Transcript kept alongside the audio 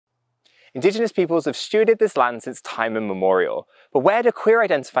Indigenous peoples have stewarded this land since time immemorial. But where do queer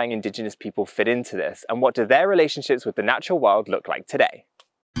identifying Indigenous people fit into this, and what do their relationships with the natural world look like today?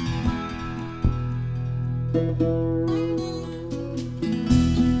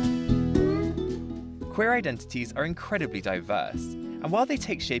 Queer identities are incredibly diverse, and while they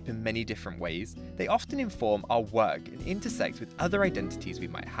take shape in many different ways, they often inform our work and intersect with other identities we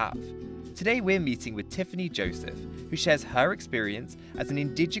might have. Today we're meeting with Tiffany Joseph, who shares her experience as an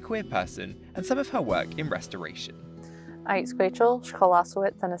indigiqueer person and some of her work in restoration. Squachel,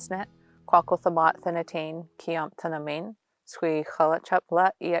 Scholaswit Thanasnet, Quackothamat Thanatain, Kiamp Tanamain, Squi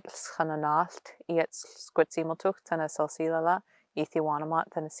Chalachapla, Iets Hananast, Iets Squitsimultuk Tanasalsilala, Ethiwanamat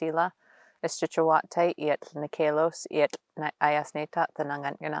Thanasila, Istichawate, Iet Nikalos, Iet Ayasneta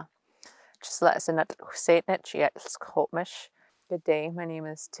Thanangangana. Chislatsinat Saintnich, Iet Skopmish. Good day, my name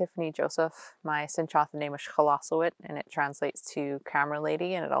is Tiffany Joseph. My Sinchotha name is Scholaswit, and it translates to camera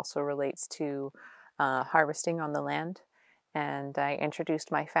lady, and it also relates to harvesting on the land. And I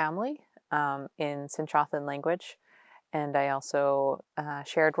introduced my family in Sinchothan language, and I also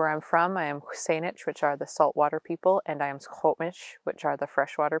shared where I'm from. I am Husainich, which are the saltwater people, and I am Skopmish, which are the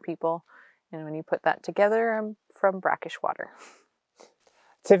freshwater people. And when you put that together, I'm from brackish water.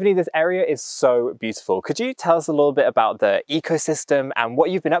 Tiffany, this area is so beautiful. Could you tell us a little bit about the ecosystem and what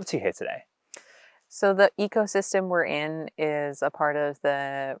you've been up to here today? So the ecosystem we're in is a part of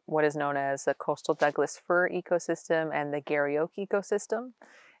what is known as the coastal Douglas fir ecosystem and the Garry Oak ecosystem.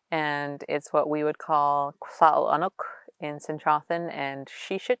 And it's what we would call Kwla'u'anuk in Sinchothan and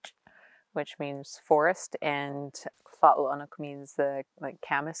Shishit, which means forest, and Kwla'u'anuk means the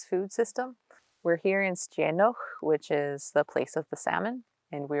camas food system. We're here in Stienoch, which is the place of the salmon,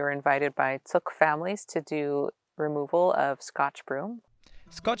 and we were invited by Tuk families to do removal of Scotch broom.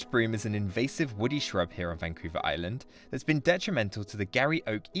 Scotch broom is an invasive woody shrub here on Vancouver Island that's been detrimental to the Garry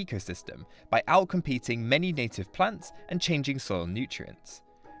Oak ecosystem by outcompeting many native plants and changing soil nutrients.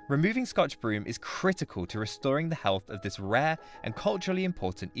 Removing Scotch broom is critical to restoring the health of this rare and culturally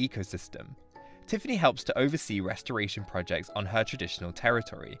important ecosystem. Tiffany helps to oversee restoration projects on her traditional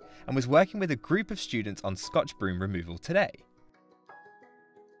territory and was working with a group of students on Scotch broom removal today.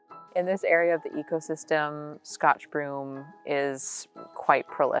 In this area of the ecosystem, Scotch broom is quite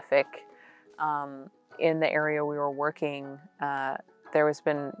prolific. In the area we were working, there has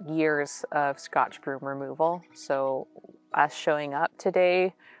been years of Scotch broom removal. So us showing up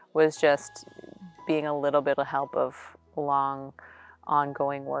today was just being a little bit of help of long,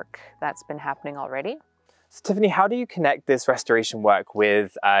 ongoing work that's been happening already. So Tiffany, how do you connect this restoration work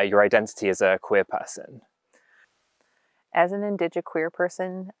with your identity as a queer person? As an indigiqueer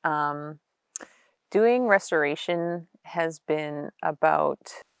person, doing restoration has been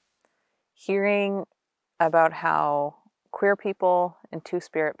about hearing about how queer people and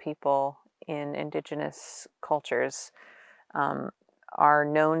two-spirit people in Indigenous cultures are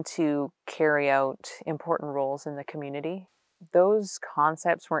known to carry out important roles in the community. Those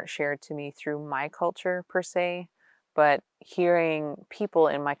concepts weren't shared to me through my culture per se, but hearing people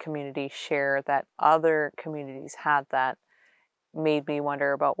in my community share that other communities had that made me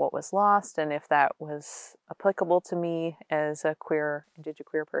wonder about what was lost and if that was applicable to me as a queer,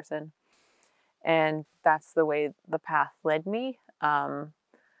 indigiqueer person. And that's the way the path led me.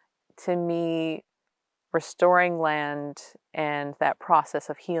 To me, restoring land and that process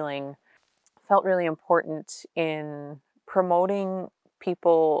of healing felt really important in promoting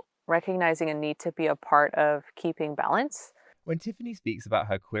people recognizing a need to be a part of keeping balance. When Tiffany speaks about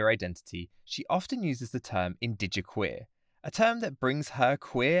her queer identity, she often uses the term indigiqueer, a term that brings her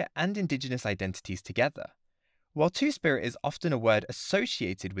queer and Indigenous identities together. While Two-Spirit is often a word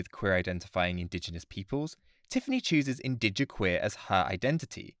associated with queer identifying Indigenous peoples, Tiffany chooses indigiqueer as her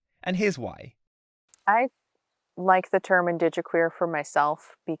identity, and here's why. I like the term indigiqueer for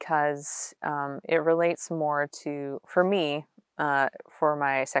myself because it relates more to, for me, for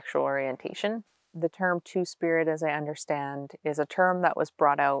my sexual orientation. The term Two-Spirit, as I understand, is a term that was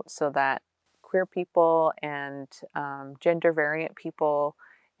brought out so that queer people and gender variant people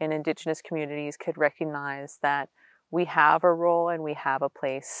in Indigenous communities could recognize that we have a role and we have a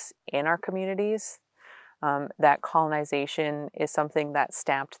place in our communities. That colonization is something that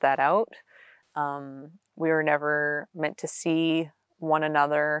stamped that out. We were never meant to see one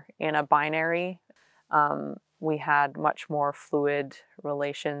another in a binary. We had much more fluid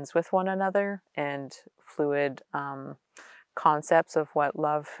relations with one another and fluid concepts of what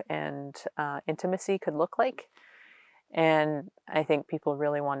love and intimacy could look like. And I think people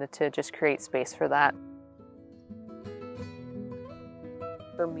really wanted to just create space for that.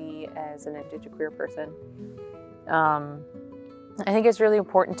 For me as an indigiqueer person, I think it's really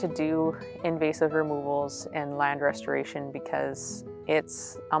important to do invasive removals and land restoration because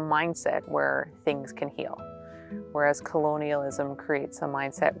it's a mindset where things can heal. Whereas colonialism creates a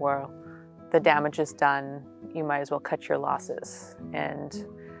mindset where the damage is done, you might as well cut your losses. And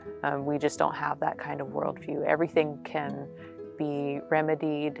we just don't have that kind of worldview. Everything can be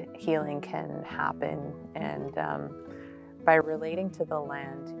remedied, healing can happen, and by relating to the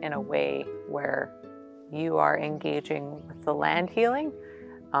land in a way where you are engaging with the land healing,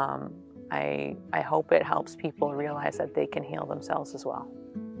 I hope it helps people realize that they can heal themselves as well.